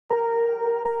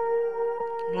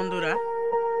বন্ধুরা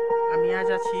আমি আজ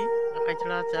আছি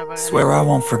Swear I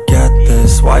won't forget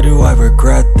this, why do I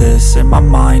regret this? In my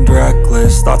mind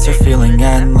reckless, thoughts are feeling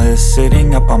endless. Sitting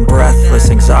up I'm breathless,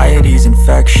 anxiety's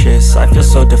infectious. I feel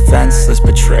so defenseless,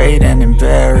 betrayed and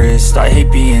embarrassed. I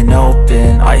hate being open,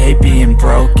 I hate being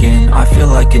broken. I feel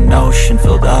like an ocean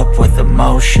filled up with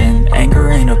emotion. Anger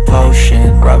ain't a potion,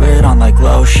 rub it on like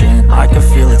lotion. I can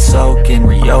feel it soaking,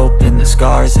 reopen, the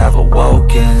scars have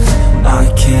awoken. I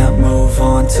can't move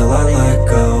on till I let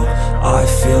go. I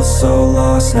feel so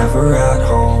lost, never at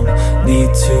home.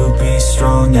 Need to be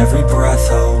strong, every breath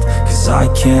hold. Cause I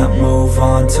can't move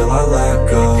on till I let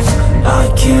go. I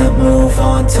can't move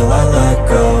on till I let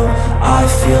go. I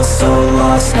feel so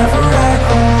lost, never at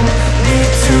home.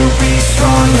 Need to be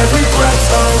strong, every breath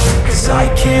hold. Cause I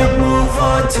can't move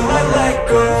on till I let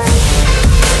go.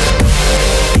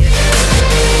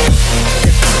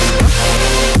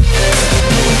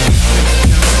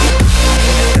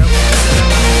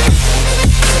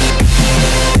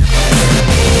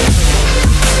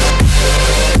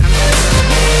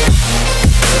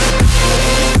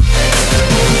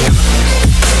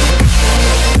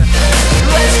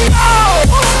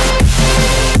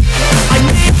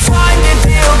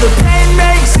 The pain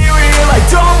makes it real, I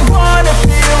don't wanna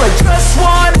feel, I just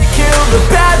wanna kill the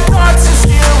bad thoughts and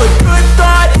steal a good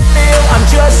thought and feel. I'm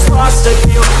just lost, I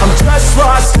feel, I'm just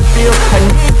lost, I feel. I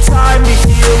need time to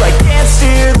heal, I can't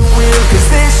steer the wheel. Cause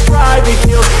this drive to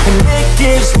heal, and it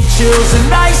gives me chills. A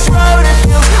nice road it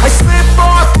feels, I slip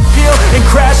off the peel and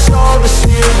crash all the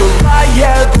steel. Will I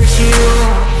ever heal?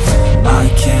 I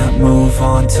can't move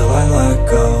on till I let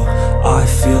go. I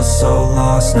feel so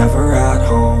lost, never at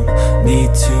home.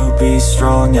 Need to be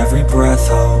strong, every breath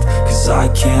hold. Cause I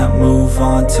can't move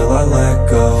on till I let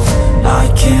go. I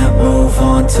can't move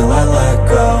on till I let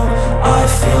go. I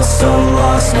feel so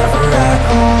lost, never at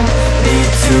home.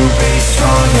 Need to be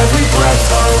strong, every breath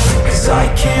hold. Cause I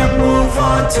can't move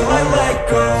on till I let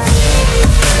go.